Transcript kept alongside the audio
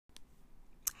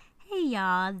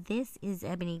y'all. This is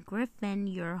Ebony Griffin,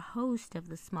 your host of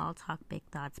the Small Talk Big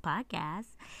Thoughts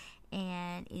podcast.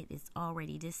 And it is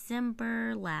already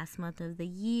December, last month of the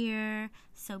year.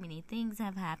 So many things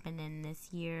have happened in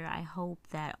this year. I hope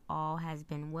that all has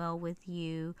been well with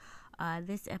you.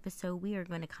 This episode, we are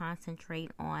going to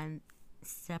concentrate on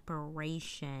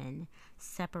separation,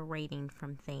 separating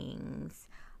from things.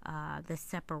 The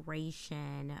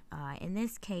separation. In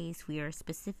this case, we are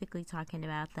specifically talking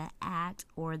about the act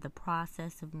or the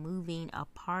process of moving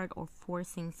apart or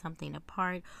forcing something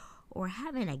apart or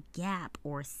having a gap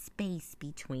or space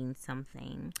between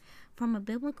something. From a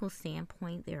biblical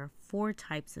standpoint, there are 4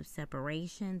 types of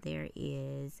separation. There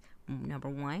is, number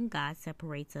 1, God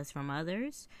separates us from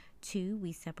others. 2,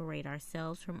 we separate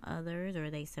ourselves from others,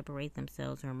 or they separate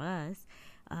themselves from us.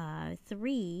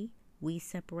 3, we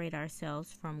separate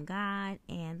ourselves from God,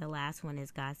 and the last one is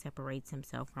God separates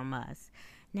himself from us.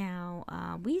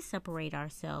 Now, we separate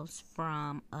ourselves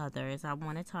from others. I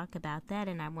want to talk about that,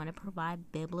 and I want to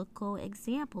provide biblical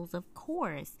examples. Of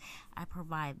course, I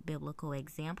provide biblical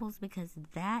examples because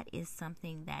that is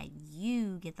something that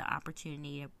you get the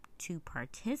opportunity to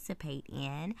participate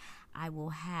in. I will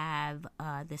have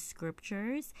the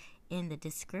scriptures in the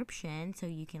description so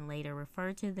you can later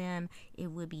refer to them. It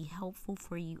would be helpful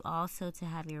for you also to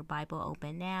have your Bible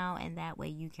open now, and that way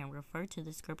you can refer to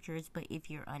the scriptures. But if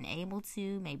you're unable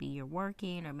to, maybe you're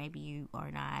working or maybe you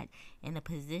are not in the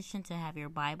position to have your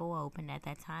Bible open at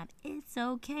that time, it's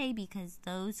okay because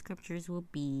those scriptures will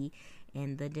be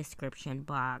in the description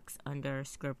box under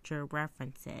scripture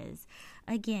references.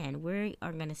 Again, we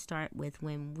are going to start with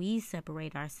when we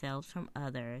separate ourselves from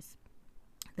others.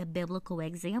 The biblical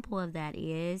example of that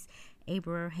is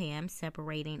Abram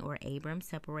separating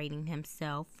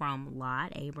himself from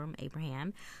Lot.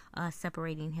 Abraham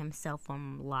separating himself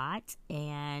from Lot.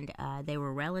 And they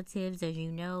were relatives. As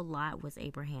you know, Lot was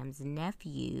Abraham's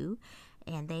nephew.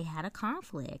 And they had a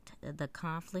conflict. The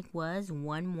conflict was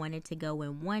one wanted to go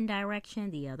in one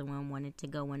direction, the other one wanted to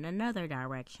go in another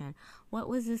direction. What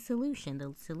was the solution?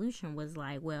 The solution was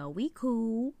like, well, we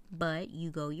cool, but you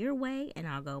go your way and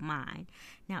I'll go mine.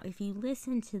 Now, if you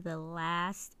listen to the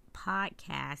last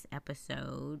podcast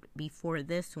episode before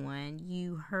this one,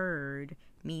 you heard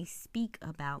me speak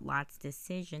about Lot's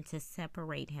decision to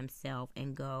separate himself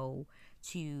and go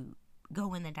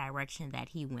in the direction that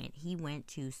he went. He went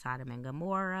to Sodom and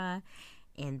Gomorrah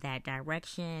in that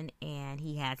direction, and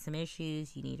he had some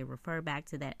issues. You need to refer back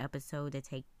to that episode to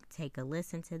take a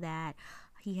listen to that.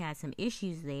 He had some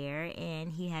issues there, and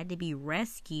he had to be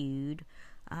rescued,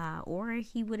 or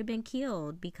he would have been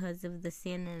killed because of the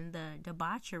sin and the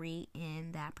debauchery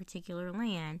in that particular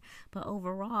land. But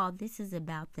overall, this is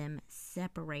about them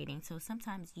separating. So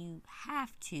sometimes you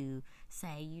have to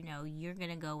say, you're going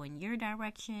to go in your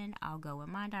direction, I'll go in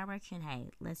my direction.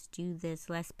 Hey, let's do this,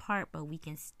 let's part, but we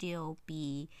can still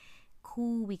be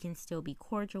cool, we can still be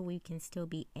cordial, we can still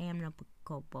be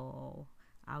amicable.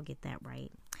 I'll get that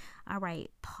right. All right,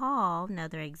 Paul,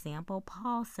 another example.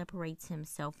 Paul separates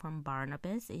himself from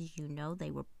Barnabas. As you know,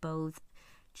 they were both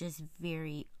just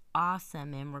very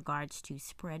awesome in regards to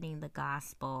spreading the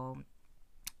gospel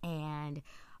and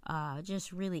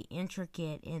just really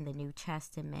intricate in the New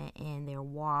Testament in their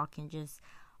walk and just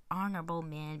honorable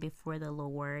men before the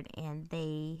Lord. And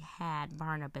they had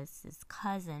Barnabas's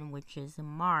cousin, which is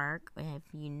Mark. If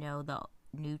you know the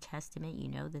New Testament, you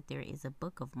know that there is a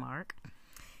book of Mark.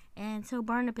 And so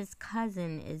Barnabas'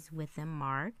 cousin is with them,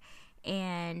 Mark,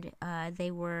 and they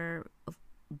were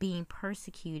being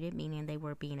persecuted, meaning they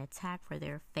were being attacked for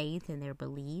their faith and their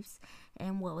beliefs.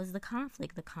 And what was the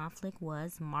conflict? The conflict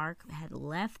was Mark had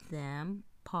left them,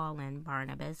 Paul and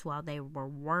Barnabas, while they were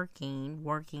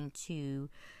working to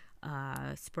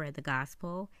spread the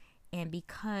gospel. And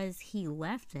because he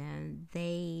left them,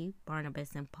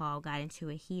 Barnabas and Paul, got into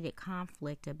a heated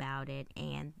conflict about it,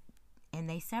 and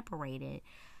they separated.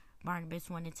 Barnabas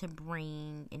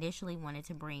initially wanted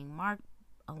to bring Mark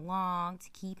along, to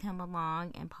keep him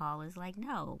along, and Paul is like,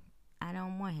 no, I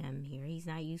don't want him here. He's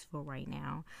not useful right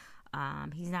now.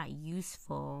 He's not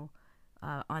useful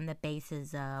on the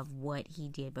basis of what he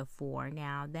did before.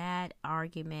 Now, that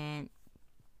argument,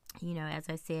 as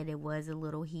I said, it was a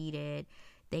little heated.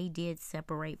 They did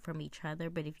separate from each other,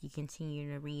 but if you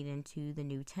continue to read into the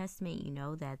New Testament, you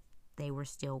know that they were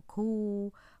still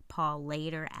cool. Paul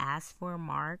later asked for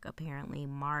Mark. Apparently,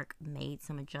 Mark made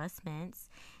some adjustments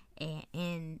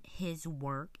in his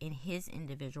work, in his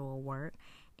individual work.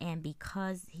 And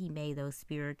because he made those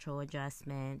spiritual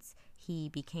adjustments, he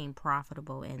became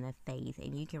profitable in the faith.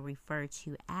 And you can refer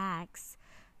to Acts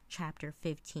chapter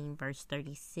 15, verse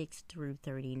 36 through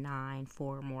 39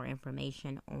 for more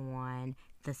information on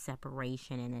the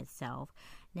separation in itself.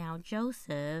 Now,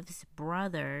 Joseph's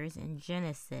brothers in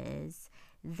Genesis,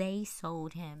 they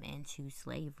sold him into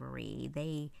slavery.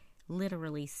 They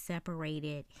literally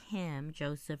separated him,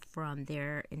 Joseph, from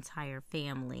their entire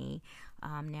family.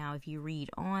 Now, if you read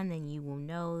on, then you will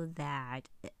know that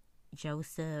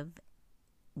Joseph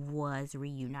was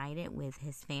reunited with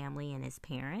his family and his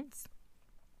parents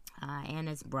and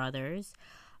his brothers.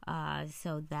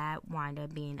 So that wound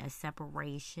up being a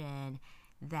separation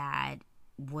that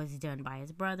was done by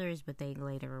his brothers, but they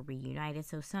later reunited.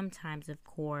 So sometimes, of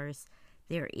course,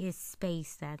 there is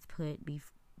space that's put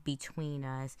between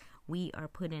us. We are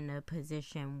put in a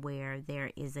position where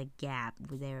there is a gap,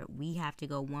 where we have to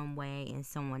go one way and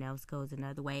someone else goes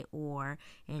another way, or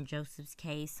in Joseph's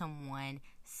case, someone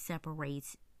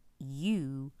separates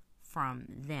you from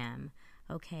them.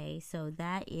 Okay, so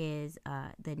that is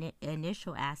the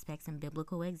initial aspects and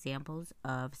biblical examples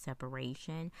of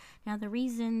separation. Now, the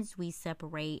reasons we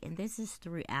separate, and this is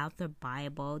throughout the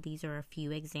Bible, these are a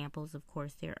few examples. Of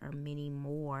course, there are many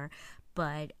more,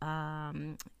 but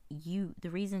the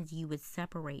reasons you would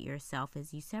separate yourself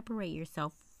is you separate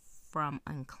yourself from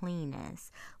uncleanness.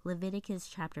 Leviticus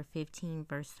chapter 15,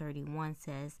 verse 31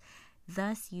 says,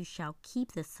 "Thus you shall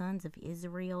keep the sons of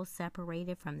Israel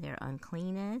separated from their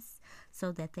uncleanness,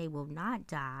 so that they will not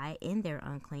die in their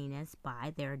uncleanness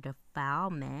by their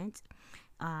defilement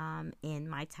in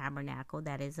my tabernacle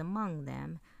that is among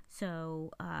them."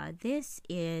 So this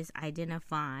is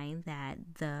identifying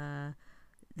that the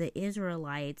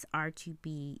Israelites are to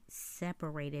be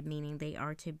separated, meaning they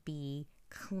are to be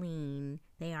clean.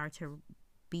 They are to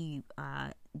be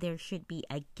there should be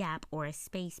a gap or a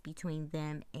space between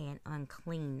them and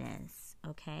uncleanness.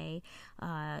 Okay,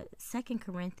 2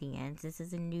 Corinthians, this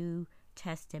is a New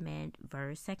Testament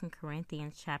verse, 2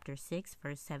 Corinthians chapter 6,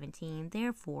 verse 17.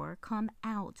 "Therefore come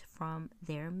out from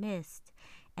their midst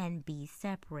and be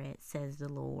separate, says the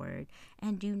Lord,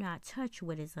 and do not touch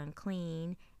what is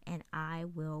unclean, and I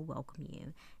will welcome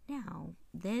you." Now,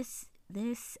 this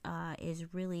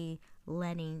is really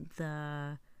letting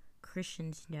the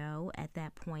Christians know at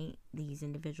that point, these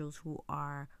individuals who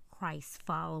are Christ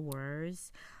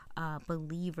followers,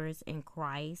 believers in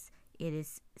Christ, it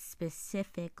is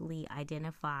specifically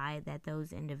identified that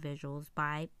those individuals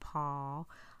by Paul,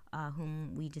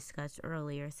 whom we discussed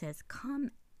earlier, says, "Come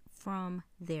from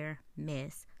their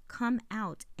midst." Come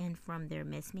out and from their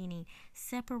midst, meaning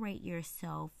separate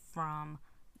yourself from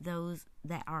those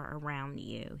that are around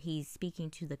you. He's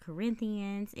speaking to the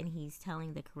Corinthians, and he's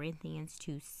telling the Corinthians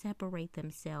to separate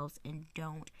themselves and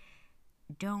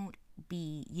don't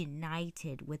be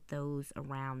united with those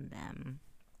around them.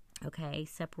 Okay,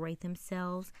 separate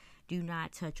themselves. Do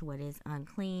not touch what is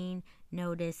unclean.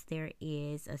 Notice there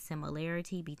is a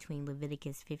similarity between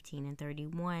Leviticus 15 and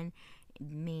 31,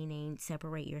 meaning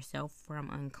separate yourself from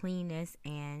uncleanness,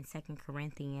 and 2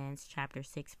 Corinthians chapter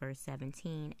 6, verse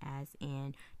 17, as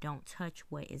in don't touch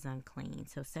what is unclean.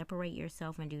 So separate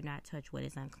yourself and do not touch what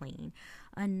is unclean.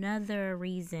 Another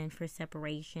reason for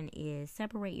separation is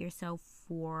separate yourself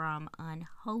from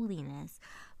unholiness.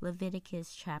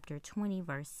 Leviticus chapter 20,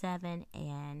 verse 7,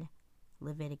 and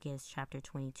Leviticus chapter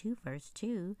 22, verse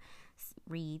 2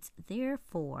 reads,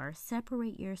 "Therefore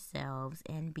separate yourselves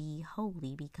and be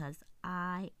holy, because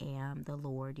I am the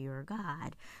Lord your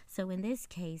God." So in this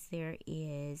case, there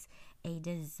is a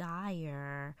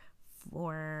desire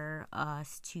for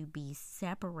us to be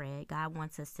separate. God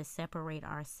wants us to separate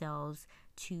ourselves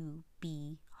to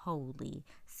be holy.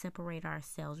 Separate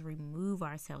ourselves, remove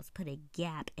ourselves, put a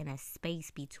gap and a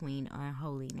space between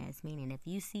unholiness. Meaning if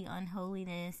you see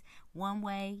unholiness one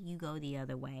way, you go the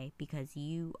other way because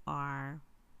you are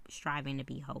striving to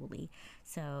be holy.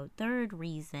 So third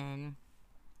reason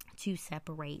to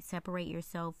separate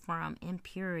yourself from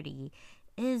impurity.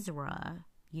 Ezra,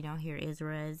 you don't hear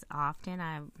Ezra's often.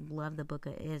 I love the book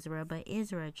of Ezra, but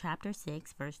Ezra chapter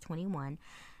 6, verse 21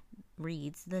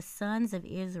 reads, "The sons of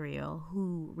Israel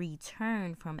who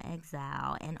returned from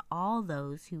exile, and all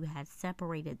those who had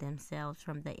separated themselves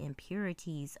from the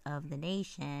impurities of the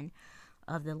nation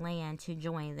of the land to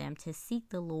join them, to seek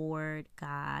the Lord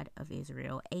God of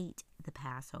Israel, ate the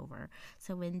Passover."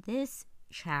 So in this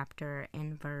chapter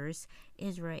and verse,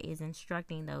 Israel is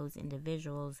instructing those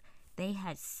individuals. They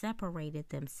had separated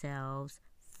themselves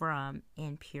from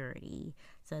impurity.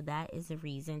 So that is a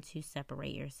reason to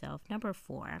separate yourself. Number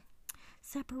 4,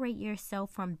 separate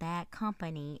yourself from bad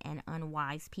company and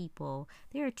unwise people.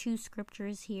 There are 2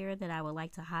 scriptures here that I would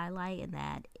like to highlight, and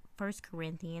that 1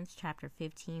 Corinthians chapter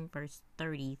 15, verse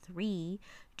 33,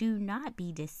 "Do not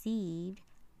be deceived.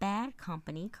 bad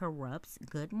company corrupts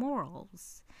good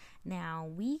morals. Now,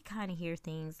 we kind of hear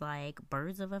things like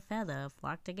birds of a feather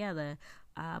flock together,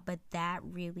 but that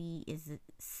really is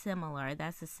similar.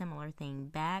 That's a similar thing.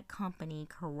 Bad company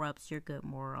corrupts your good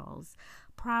morals.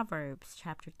 Proverbs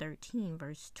chapter 13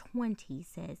 verse 20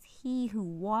 says, "He who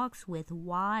walks with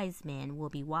wise men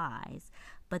will be wise,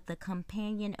 but the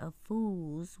companion of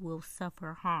fools will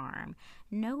suffer harm."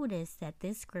 Notice that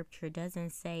this scripture doesn't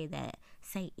say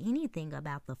anything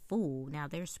about the fool. Now,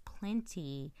 there's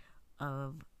plenty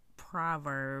of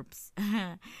proverbs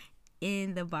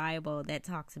in the Bible that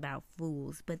talks about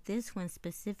fools, but this one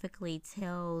specifically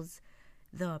tells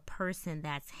the person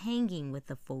that's hanging with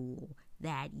the fool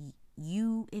that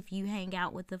if you hang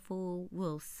out with the fool,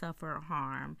 will suffer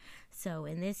harm. So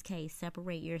in this case,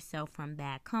 separate yourself from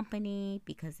bad company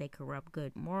because they corrupt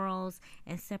good morals,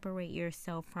 and separate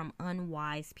yourself from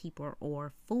unwise people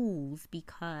or fools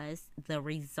because the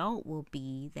result will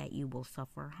be that you will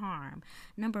suffer harm.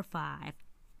 Number 5,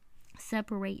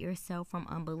 separate yourself from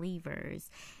unbelievers.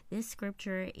 This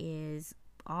scripture is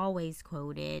always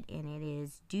quoted, and it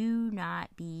is, "Do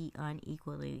not be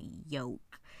unequally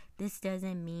yoked." This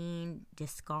doesn't mean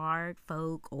discard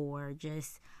folk or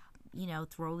just,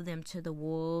 throw them to the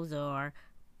wolves or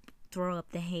throw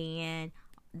up the hand.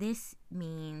 This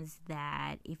means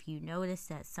that if you notice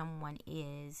that someone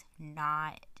is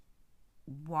not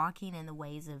walking in the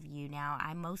ways of you. Now,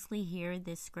 I mostly hear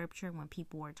this scripture when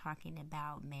people are talking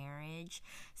about marriage.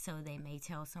 So they may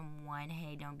tell someone,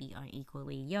 hey, don't be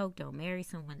unequally yoked. Don't marry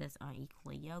someone that's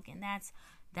unequally yoked. And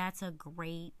that's a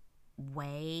great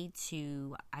way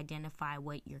to identify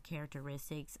what your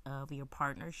characteristics of your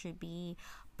partner should be.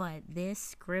 But this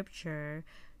scripture,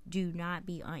 "do not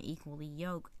be unequally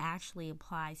yoked," actually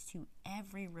applies to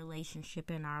every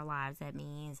relationship in our lives. That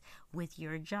means with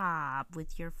your job,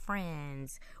 with your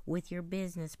friends, with your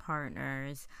business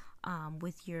partners,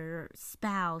 with your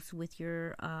spouse, with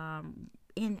your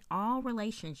in all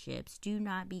relationships, do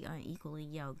not be unequally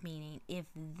yoked. Meaning, if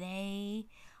they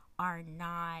are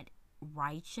not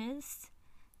righteous,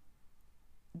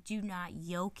 do not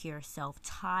yoke yourself,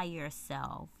 tie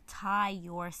yourself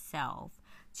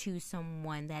to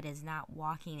someone that is not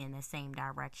walking in the same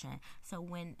direction. So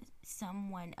when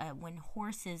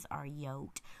horses are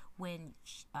yoked, when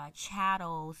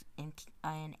chattels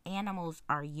and animals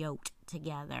are yoked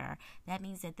together, that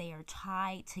means that they are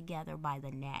tied together by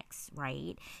the necks,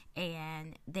 right?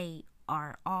 And they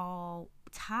are all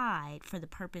tied for the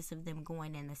purpose of them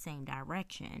going in the same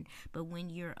direction. But when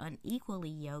you're unequally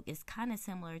yoked, it's kind of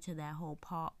similar to that whole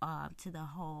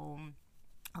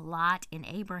Lot and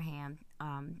Abraham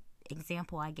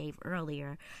example I gave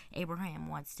earlier. Abraham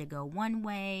wants to go one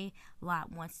way,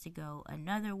 Lot wants to go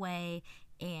another way,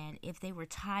 and if they were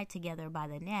tied together by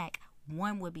the neck,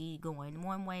 one would be going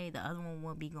one way, the other one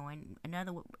would be going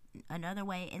another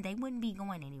way, and they wouldn't be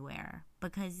going anywhere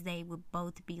because they would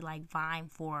both be like vying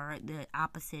for the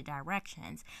opposite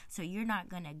directions. So you're not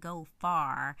going to go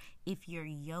far if you're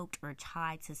yoked or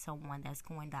tied to someone that's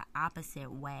going the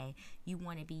opposite way. You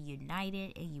want to be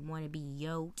united, and you want to be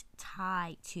yoked,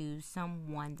 tied to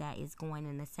someone that is going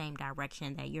in the same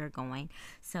direction that you're going.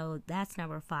 So that's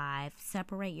number 5.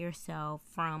 Separate yourself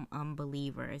from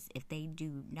unbelievers. If they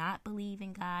do not believe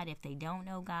in God, if they don't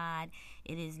know God,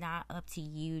 it is not up to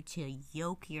you to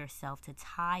yoke yourself, to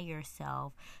tie yourself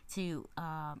to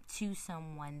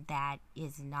someone that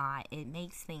is not. It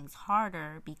makes things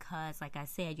harder because, like I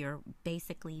said, you're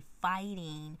basically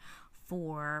fighting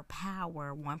for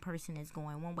power. One person is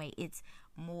going one way. It's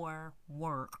more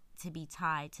work to be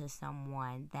tied to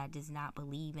someone that does not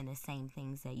believe in the same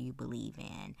things that you believe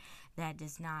in, that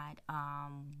does not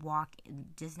want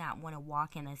to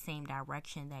walk in the same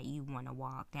direction that you want to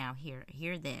walk. Now,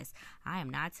 hear this. I am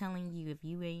not telling you, if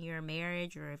you in your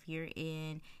marriage or if you're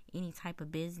in any type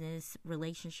of business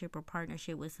relationship or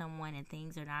partnership with someone and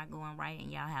things are not going right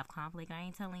and y'all have conflict, I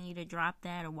ain't telling you to drop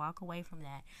that or walk away from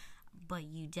that. But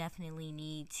you definitely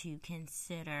need to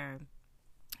consider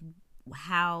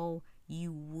how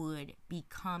you would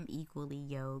become equally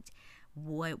yoked,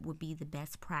 what would be the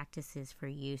best practices for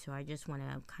you. So I just want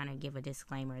to kind of give a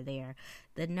disclaimer there.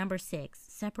 The number 6,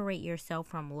 separate yourself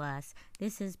from lust.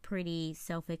 This is pretty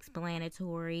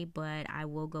self-explanatory, but I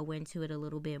will go into it a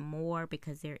little bit more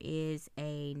because there is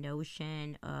a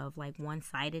notion of like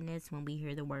one-sidedness when we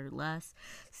hear the word lust.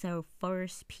 So 1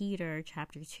 Peter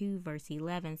chapter 2 verse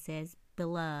 11 says,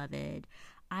 "Beloved,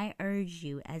 I urge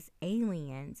you as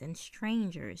aliens and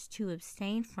strangers to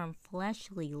abstain from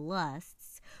fleshly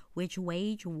lusts which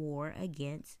wage war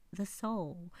against the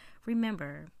soul."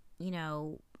 Remember,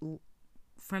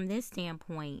 from this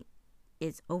standpoint,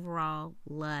 it's overall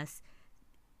lust.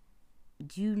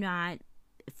 do not,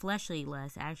 fleshly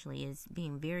lust actually is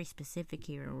being very specific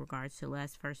here in regards to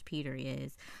lust. First Peter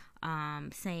is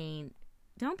saying,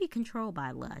 don't be controlled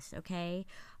by lust, okay?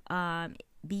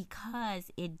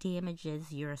 Because it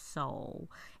damages your soul.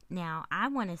 Now, I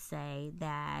want to say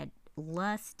that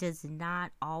lust does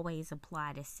not always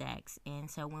apply to sex. And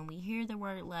so when we hear the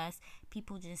word lust,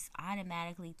 people just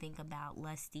automatically think about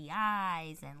lusty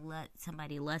eyes and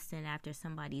somebody lusting after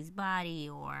somebody's body,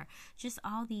 or just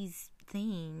all these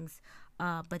things.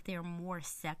 But they're more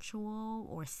sexual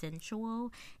or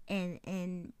sensual. And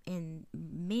in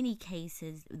many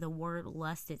cases, the word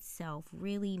lust itself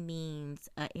really means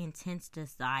an intense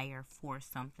desire for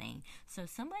something. So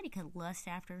somebody can lust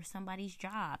after somebody's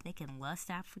job. They can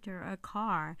lust after a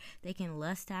car. They can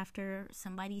lust after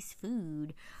somebody's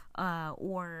food,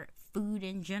 or food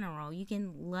in general. You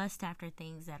can lust after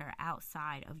things that are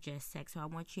outside of just sex. So I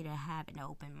want you to have an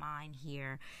open mind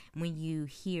here when you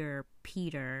hear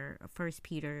Peter, 1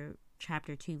 Peter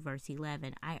chapter 2 verse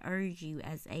 11. I urge you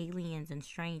as aliens and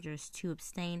strangers to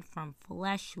abstain from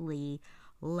fleshly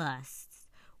lusts,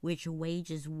 which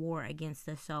wages war against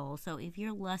the soul. So if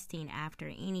you're lusting after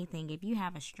anything, if you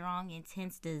have a strong,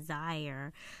 intense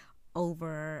desire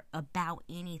about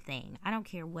anything, I don't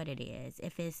care what it is.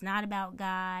 If it's not about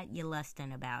God, you're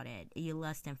lusting about it. You're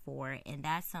lusting for it. And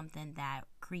that's something that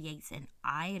creates an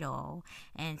idol.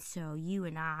 And so you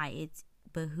and I, it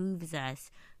behooves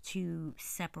us to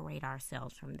separate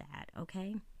ourselves from that,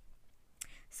 okay?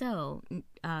 So,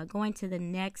 going to the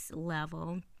next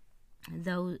level,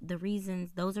 those are the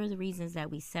reasons that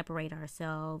we separate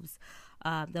ourselves.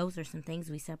 Those are some things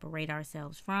we separate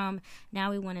ourselves from.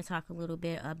 Now we want to talk a little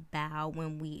bit about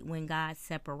when God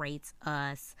separates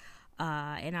us.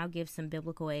 And I'll give some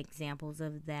biblical examples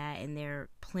of that. And there are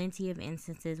plenty of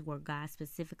instances where God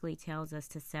specifically tells us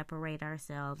to separate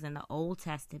ourselves. In the Old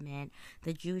Testament,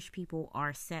 the Jewish people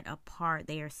are set apart.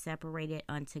 They are separated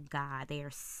unto God. They are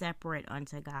separate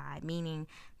unto God, meaning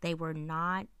they were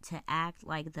not to act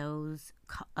like those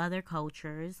other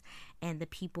cultures and the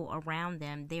people around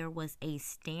them. There was a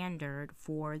standard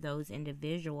for those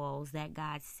individuals that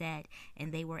God set,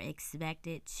 and they were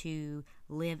expected to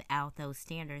live out those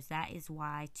standards. That is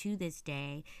why to this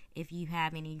day, if you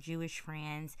have any Jewish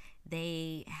friends,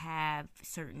 they have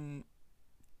certain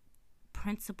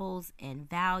principles and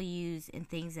values and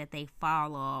things that they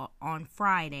follow on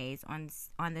Fridays, on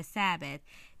the Sabbath.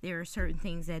 There are certain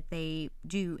things that they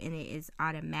do, and it is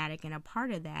automatic, and a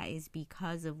part of that is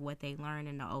because of what they learned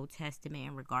in the Old Testament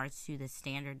in regards to the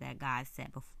standard that God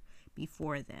set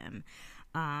before them.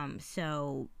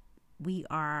 So we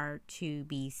are to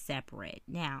be separate.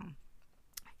 Now,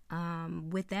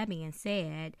 with that being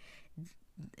said,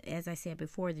 as I said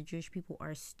before, the Jewish people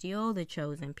are still the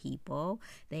chosen people.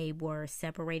 They were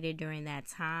separated during that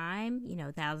time,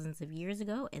 thousands of years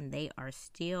ago, and they are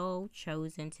still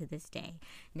chosen to this day.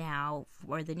 Now,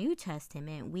 for the New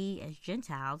Testament, we as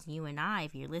Gentiles, you and I,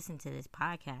 if you're listening to this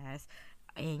podcast,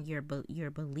 and you're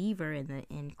a believer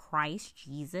in Christ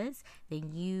Jesus,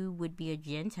 then you would be a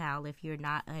Gentile if you're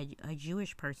not a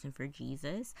Jewish person for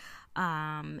Jesus.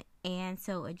 And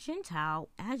so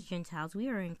as Gentiles, we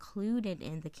are included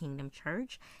in the kingdom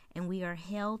church, and we are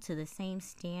held to the same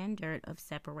standard of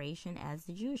separation as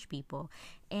the Jewish people.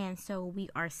 And so we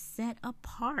are set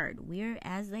apart.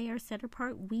 As they are set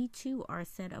apart, we too are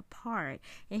set apart.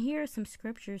 And here are some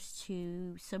scriptures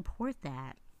to support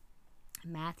that.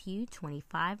 Matthew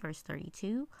 25 verse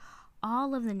 32,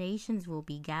 all of the nations will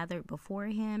be gathered before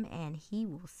him, and he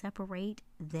will separate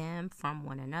them from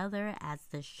one another as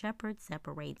the shepherd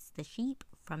separates the sheep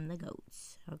from the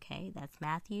goats. Okay, that's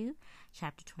Matthew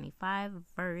chapter 25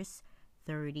 verse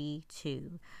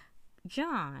 32.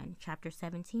 John chapter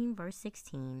 17 verse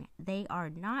 16, they are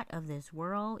not of this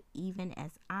world, even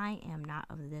as I am not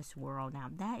of this world. Now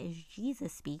that is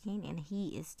Jesus speaking, and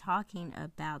he is talking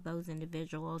about those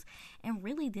individuals. And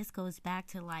really this goes back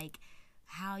to like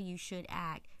how you should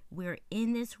act. We're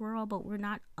in this world, but we're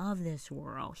not of this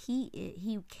world.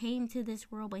 He came to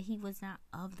this world, but he was not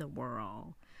of the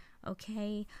world.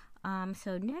 Okay,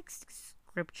 so next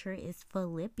scripture is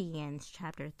Philippians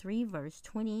chapter 3 verse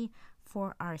 20.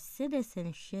 For our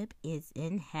citizenship is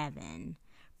in heaven,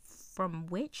 from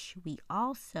which we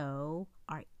also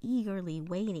are eagerly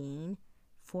waiting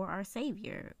for our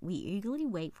Savior. We eagerly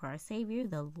wait for our Savior,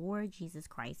 the Lord Jesus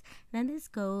Christ. Now this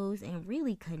goes and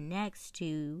really connects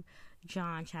to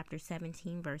John chapter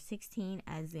 17 verse 16,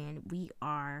 as in we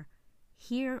are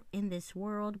here in this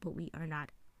world, but we are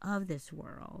not of this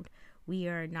world. We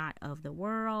are not of the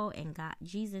world, and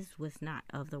Jesus was not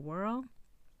of the world.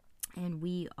 And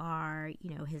we are,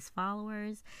 his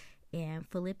followers. And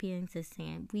Philippians is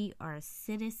saying we are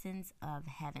citizens of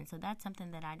heaven. So that's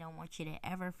something that I don't want you to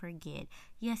ever forget.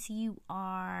 Yes, you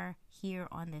are here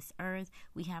on this earth.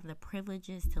 We have the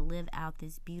privileges to live out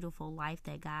this beautiful life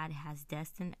that God has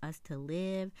destined us to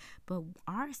live. But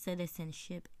our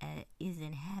citizenship is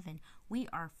in heaven. We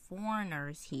are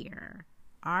foreigners here.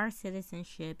 Our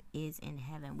citizenship is in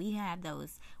heaven. We have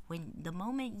those, when the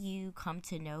moment you come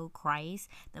to know Christ,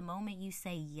 the moment you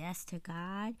say yes to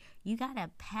God, you got a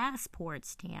passport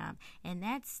stamp, and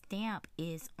that stamp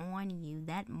is on you.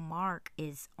 That mark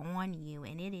is on you,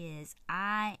 and it is,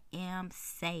 I am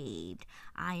saved.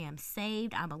 I am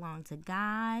saved. I belong to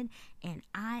God, and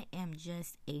I am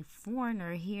just a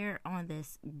foreigner here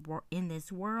in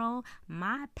this world.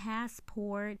 My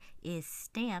passport is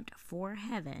stamped for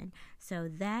heaven. So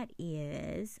that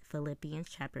is Philippians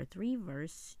chapter 3,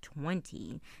 verse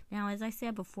 20. Now, as I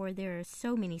said before, there are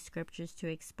so many scriptures to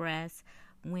express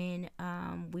when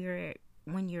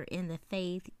you're in the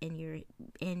faith and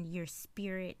your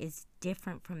spirit is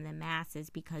different from the masses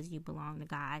because you belong to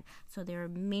God. So there are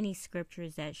many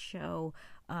scriptures that show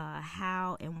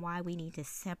how and why we need to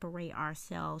separate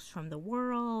ourselves from the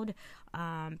world.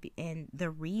 And the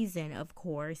reason, of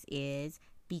course, is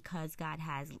because God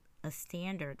has a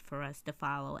standard for us to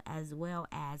follow, as well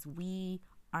as we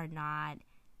are not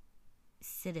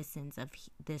citizens of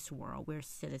this world. We're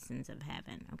citizens of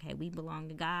heaven. Okay, we belong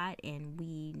to God, and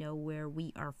we know where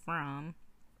we are from,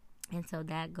 and so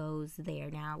that goes there.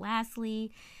 Now,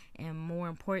 lastly, and more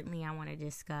importantly, I want to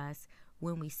discuss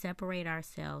when we separate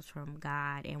ourselves from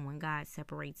God and when God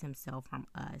separates himself from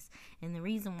us. And the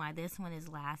reason why this one is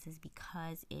last is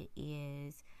because it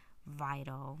is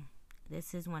vital.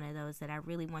 This is one of those that I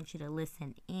really want you to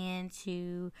listen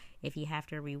into. If you have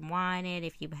to rewind it,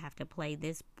 if you have to play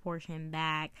this portion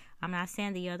back. I'm not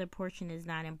saying the other portion is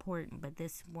not important, but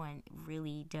this one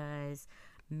really does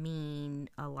mean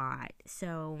a lot.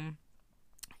 So,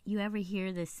 you ever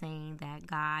hear this saying that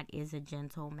God is a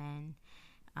gentleman?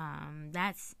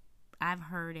 I've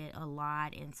heard it a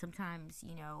lot, and sometimes,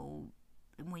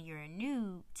 when you're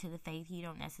new to the faith, you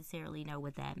don't necessarily know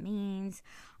what that means.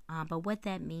 But what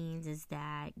that means is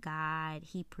that God,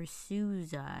 he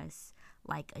pursues us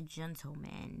like a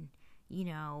gentleman,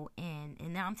 and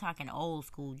now I'm talking old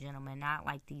school gentlemen, not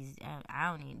like these,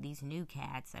 these new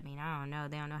cats. I mean, I don't know.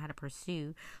 They don't know how to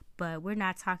pursue, but we're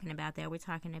not talking about that. We're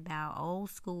talking about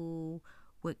old school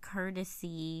with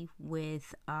courtesy,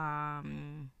 with,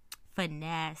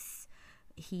 finesse.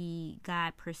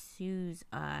 God pursues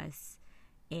us,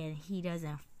 and he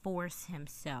doesn't force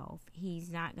himself.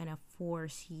 He's not going to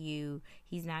force you.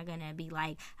 He's not going to be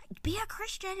like, be a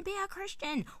Christian,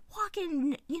 walk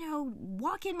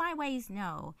in my ways.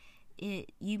 No,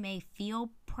 you may feel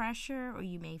pressure, or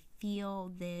you may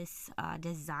feel this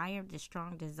desire, this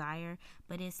strong desire,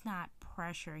 but it's not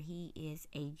pressure. He is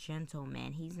a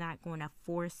gentleman. He's not going to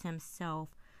force himself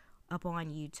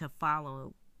upon you to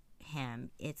follow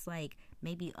him. It's like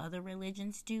maybe other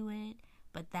religions do it,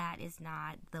 but that is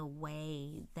not the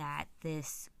way that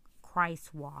this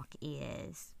Christ walk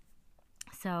is.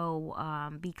 So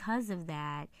because of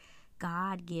that,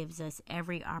 God gives us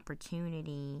every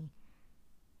opportunity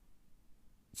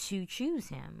to choose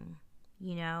him,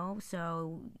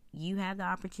 So you have the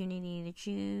opportunity to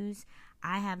choose.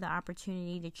 I have the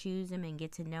opportunity to choose him and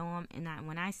get to know him. And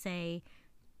when I say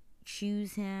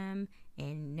choose him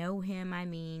and know him, I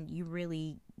mean you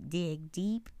really dig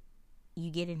deep. You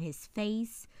get in his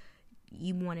face.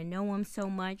 You want to know him so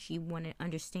much. You want to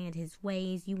understand his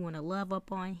ways. You want to love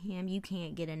up on him. You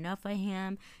can't get enough of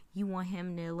him. You want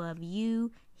him to love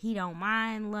you. He don't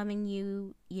mind loving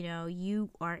you. You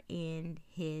are in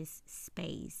his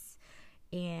space.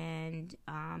 And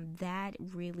that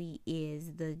really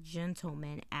is the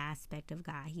gentleman aspect of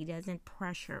God. He doesn't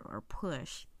pressure or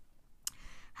push.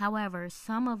 However,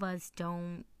 some of us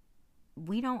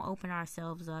we don't open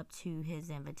ourselves up to his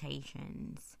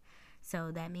invitations.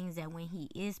 So that means that when he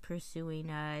is pursuing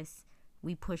us,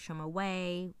 we push him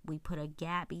away. We put a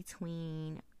gap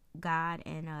between God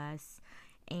and us.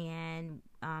 And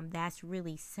that's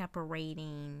really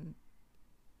separating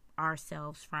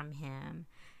ourselves from him.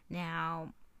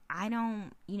 Now, I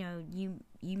don't, you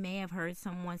may have heard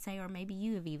someone say, or maybe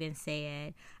you have even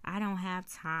said, I don't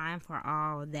have time for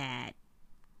all that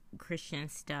Christian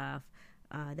stuff,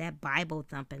 that Bible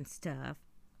thumping stuff.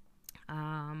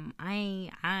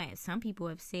 Some people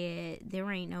have said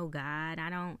there ain't no God.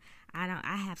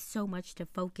 I have so much to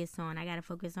focus on. I got to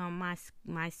focus on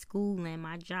my schooling,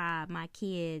 my job, my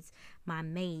kids, my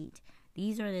mate.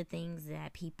 These are the things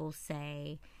that people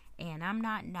say. And I'm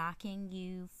not knocking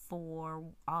you for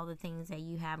all the things that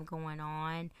you have going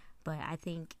on, but I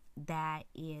think that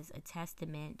is a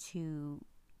testament to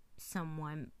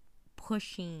someone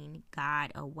pushing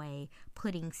God away,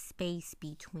 putting space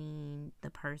between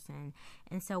the person.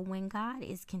 And so when God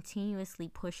is continuously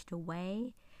pushed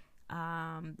away,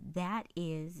 that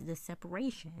is the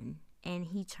separation. And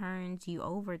he turns you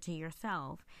over to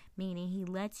yourself, meaning he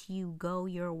lets you go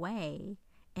your way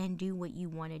and do what you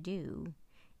want to do.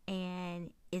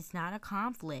 And it's not a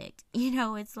conflict.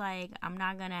 It's like, I'm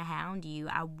not going to hound you.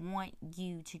 I want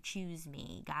you to choose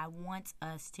me. God wants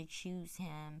us to choose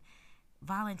him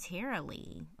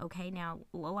voluntarily. Okay, now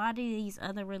a lot of these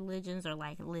other religions are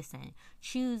like, listen,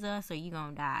 choose us or you're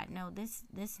gonna die. No, this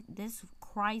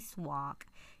Christ walk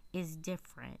is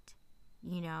different.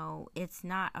 It's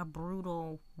not a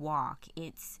brutal walk.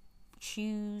 It's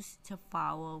choose to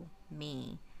follow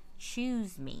me.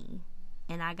 Choose me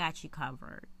and I got you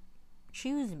covered.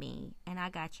 Choose me and I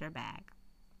got your back.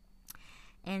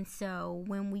 And so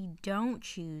when we don't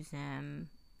choose him,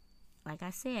 like I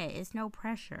said, it's no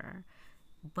pressure.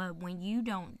 But when you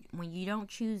don't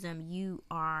choose him, you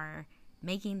are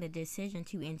making the decision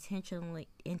to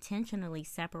intentionally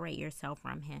separate yourself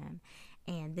from him.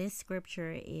 And this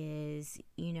scripture is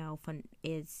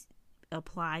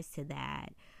applies to that.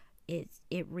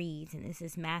 It reads, and this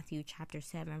is Matthew chapter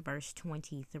 7 verse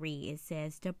 23. It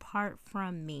says, "Depart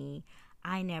from me,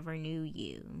 I never knew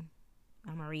you."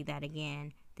 I'm going to read that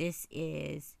again. This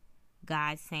is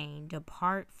God saying,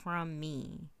 "Depart from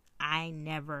me, I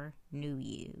never knew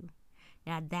you."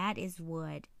 Now that is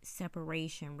what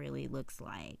separation really looks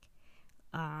like.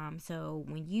 So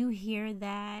when you hear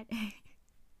that,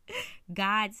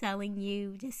 God telling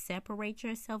you to separate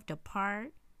yourself,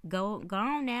 depart, go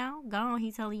on now, go on.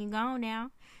 He's telling you, go on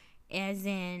now. As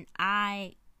in,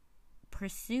 I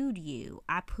pursued you.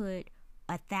 I put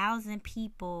 1,000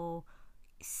 people,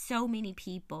 so many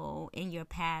people in your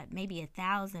path, maybe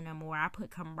 1,000 or more. I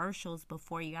put commercials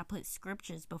before you. I put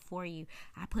scriptures before you.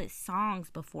 I put songs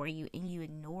before you, and you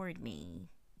ignored me.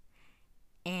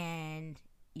 And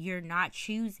you're not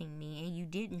choosing me, and you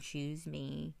didn't choose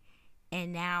me.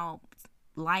 And now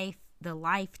the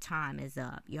lifetime is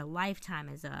up. Your lifetime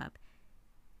is up.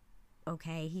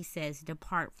 Okay, he says,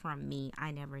 "Depart from me,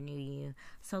 I never knew you."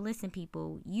 So listen,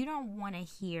 people, you don't want to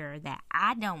hear that.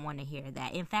 I don't want to hear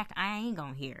that. In fact, I ain't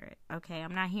gonna hear it. Okay,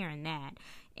 I'm not hearing that.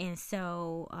 And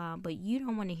so, but you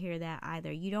don't want to hear that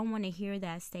either. You don't want to hear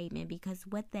that statement, because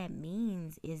what that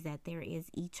means is that there is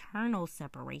eternal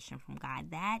separation from God.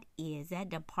 That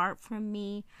depart from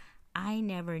me, I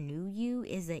never knew you,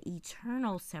 is an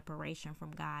eternal separation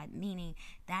from God, meaning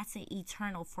that's an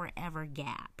eternal forever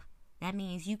gap. That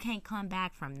means you can't come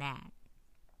back from that.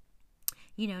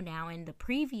 Now in the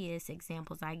previous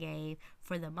examples I gave,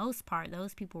 for the most part,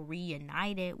 those people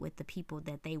reunited with the people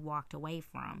that they walked away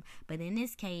from. But in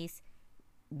this case,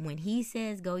 when he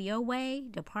says, "Go your way,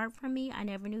 depart from me, I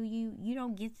never knew you," you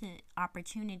don't get the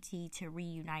opportunity to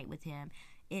reunite with him.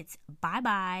 It's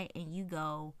bye-bye, and you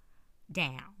go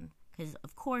down. Because,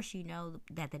 of course, you know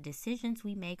that the decisions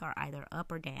we make are either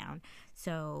up or down.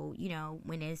 So,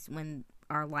 when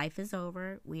our life is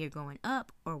over, we are going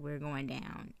up or we're going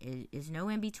down. It is no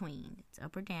in between. It's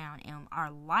up or down. And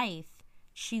our life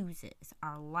chooses.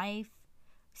 Our life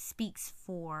speaks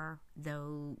for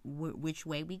which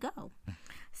way we go.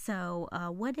 So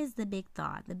what is the big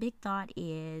thought? The big thought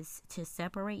is to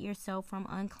separate yourself from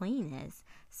uncleanness,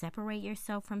 separate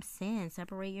yourself from sin,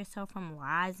 separate yourself from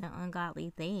lies and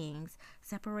ungodly things,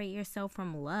 separate yourself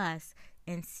from lust,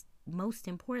 and most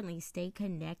importantly, stay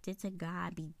connected to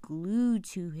God. Be glued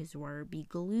to his word. Be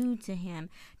glued to him.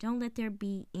 Don't let there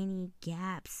be any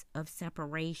gaps of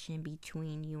separation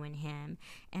between you and him.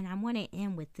 And I want to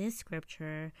end with this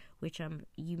scripture, which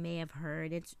you may have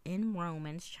heard. It's in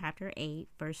Romans chapter 8,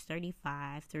 verse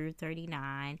 35 through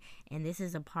 39. And this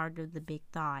is a part of the big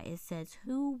thought. It says,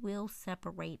 "Who will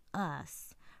separate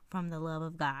us from the love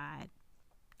of God?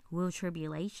 Will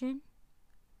tribulation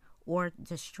or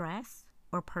distress,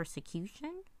 or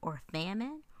persecution, or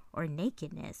famine, or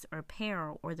nakedness, or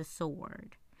peril, or the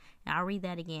sword?" Now I'll read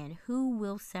that again. Who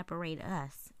will separate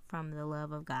us from the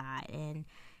love of God? And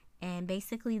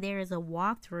basically there is a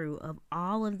walkthrough of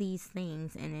all of these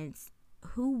things, and it's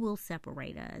who will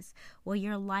separate us? Well,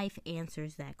 your life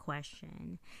answers that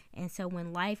question. And so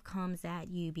when life comes at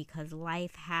you, because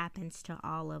life happens to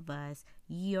all of us,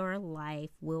 your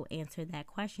life will answer that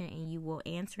question, and you will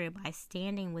answer it by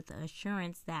standing with the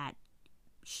assurance that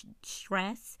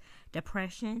stress,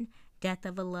 depression, death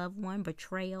of a loved one,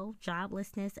 betrayal,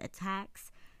 joblessness,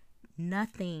 attacks,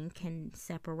 nothing can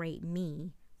separate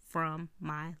me from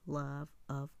my love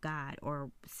of God,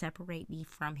 or separate me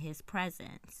from his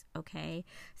presence. Okay,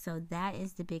 so that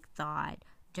is the big thought.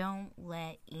 Don't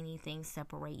let anything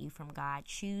separate you from God.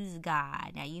 Choose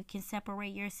God. Now, you can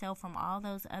separate yourself from all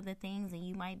those other things, and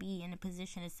you might be in a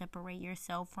position to separate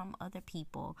yourself from other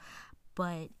people,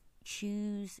 but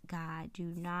choose God. Do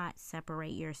not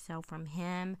separate yourself from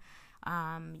Him.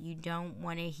 You don't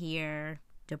want to hear,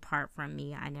 "Depart from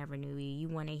me, I never knew you." You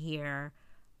want to hear,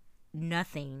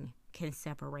 "Nothing can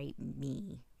separate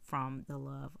me from the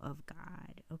love of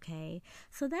God." Okay,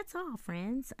 so that's all,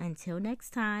 friends. Until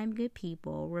next time, good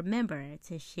people, remember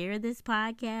to share this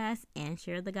podcast and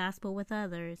share the gospel with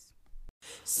others.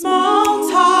 Small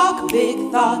talk,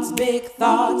 big thoughts, big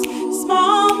thoughts.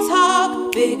 Small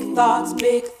talk, big thoughts,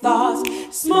 big thoughts.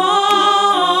 Small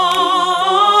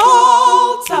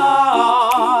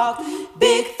talk,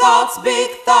 big thoughts,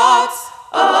 big thoughts.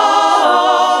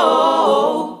 Oh,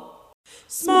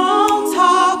 small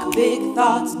talk, big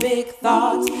thoughts, big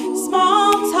thoughts.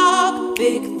 Small talk,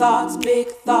 big thoughts, big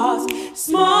thoughts.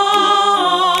 Small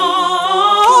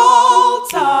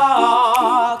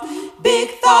talk, big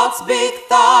thoughts, big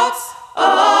thoughts.